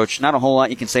Coach, not a whole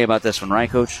lot you can say about this one, right,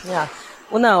 Coach? Yeah.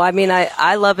 Well, no, I mean,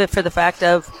 I love it for the fact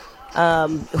of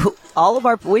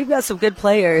we've got some good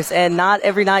players, and not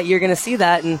every night you're going to see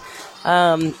that. And,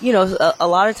 a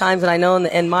lot of times, and I know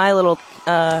in my little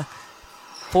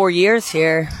 4 years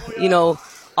here,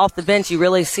 off the bench, you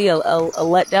really see a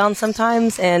letdown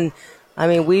sometimes. And, I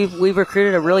mean, we've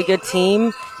recruited a really good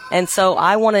team, and so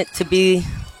I want it to be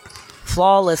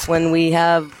flawless when we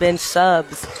have bench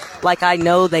subs like I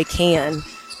know they can.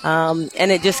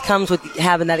 And it just comes with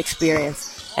having that experience.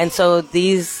 And so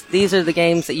these are the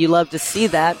games that you love to see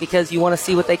that, because you want to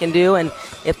see what they can do, and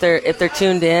if they're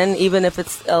tuned in, even if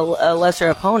it's a lesser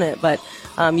opponent, but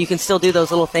you can still do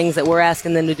those little things that we're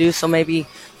asking them to do. So maybe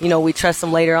we trust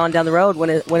them later on down the road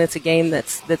when it's a game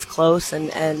that's close,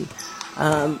 and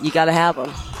you got to have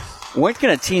them. What can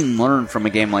a team learn from a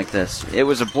game like this? It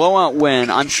was a blowout win.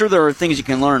 I'm sure there are things you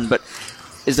can learn, but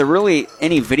is there really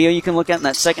any video you can look at in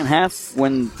that second half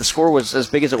when the score was as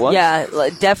big as it was? Yeah,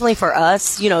 definitely for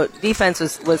us. Defense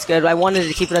was good. I wanted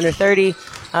to keep it under 30,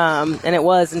 and it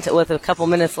was with a couple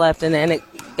minutes left, and it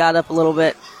got up a little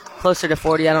bit closer to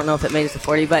 40. I don't know if it made it to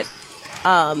 40, but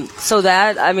so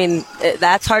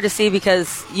that's hard to see,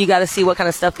 because you got to see what kind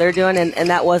of stuff they're doing, and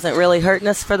that wasn't really hurting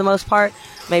us for the most part.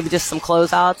 Maybe just some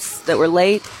closeouts that were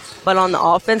late. But on the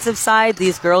offensive side,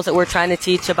 these girls that we're trying to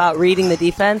teach about reading the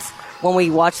defense, when we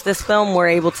watch this film, we're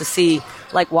able to see,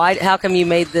 how come you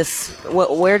made this,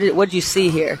 what did you see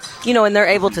here? And they're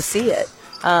able to see it.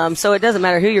 So it doesn't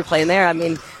matter who you're playing there. I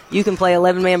mean, you can play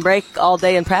 11-man break all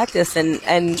day in practice,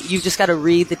 and you've just got to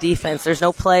read the defense. There's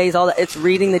no plays, all that. It's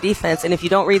reading the defense. And if you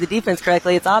don't read the defense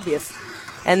correctly, it's obvious.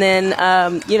 And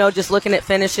then, just looking at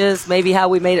finishes, maybe how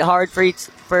we made it hard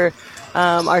for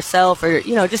ourselves, or,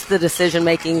 just the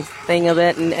decision-making thing of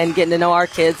it, and getting to know our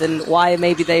kids and why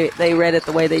maybe they read it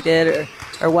the way they did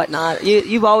or whatnot.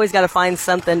 You've always got to find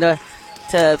something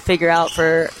to figure out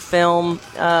for film,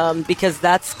 because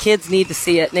kids need to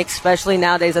see it, and especially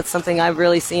nowadays that's something I've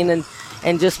really seen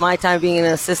in just my time being an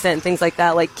assistant and things like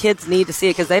that. Like, kids need to see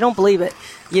it because they don't believe it.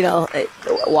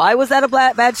 Why was that a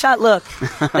bad shot? Look,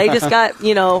 they just got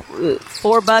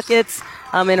 4 buckets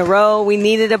in a row. We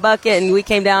needed a bucket, and we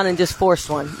came down and just forced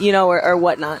one, or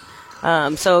whatnot.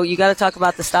 So you got to talk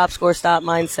about the stop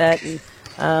mindset.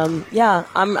 And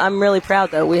I'm really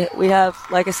proud though. We have,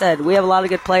 like I said, we have a lot of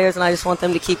good players, and I just want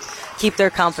them to keep their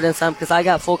confidence up, because I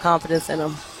got full confidence in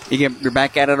them. You're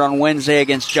back at it on Wednesday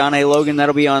against John A. Logan.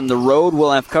 That'll be on the road.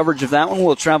 We'll have coverage of that one.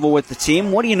 We'll travel with the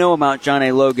team. What do you know about John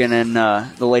A. Logan and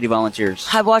the Lady Volunteers?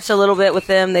 I've watched a little bit with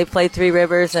them. They played Three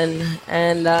Rivers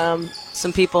and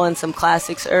some people in some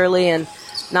classics early, and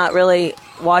not really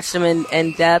watched them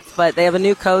in depth. But they have a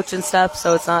new coach and stuff,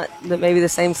 so it's not maybe the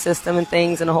same system and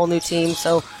things, and a whole new team.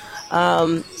 So,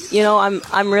 I'm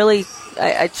really,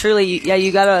 I truly,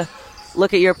 you got to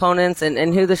look at your opponents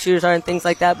and who the shooters are and things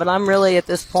like that. But I'm really at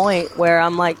this point where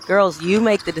I'm like, girls, you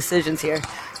make the decisions here.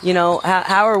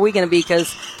 How are we going to be?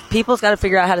 Because people's got to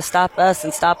figure out how to stop us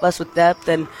and stop us with depth.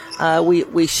 And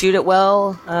we shoot it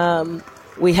well.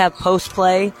 We have post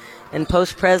play and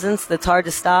post presence that's hard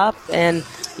to stop. And,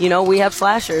 we have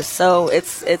slashers. So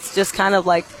it's just kind of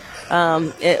like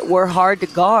we're hard to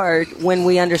guard when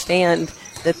we understand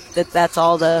that's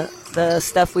all the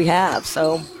stuff we have.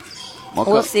 So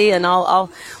we'll see, and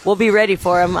we'll be ready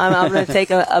for them. I'm going to take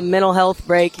a mental health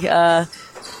break the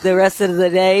rest of the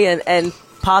day and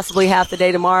possibly half the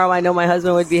day tomorrow. I know my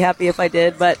husband would be happy if I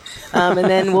did, but and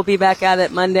then we'll be back at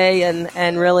it Monday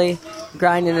and really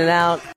grinding it out.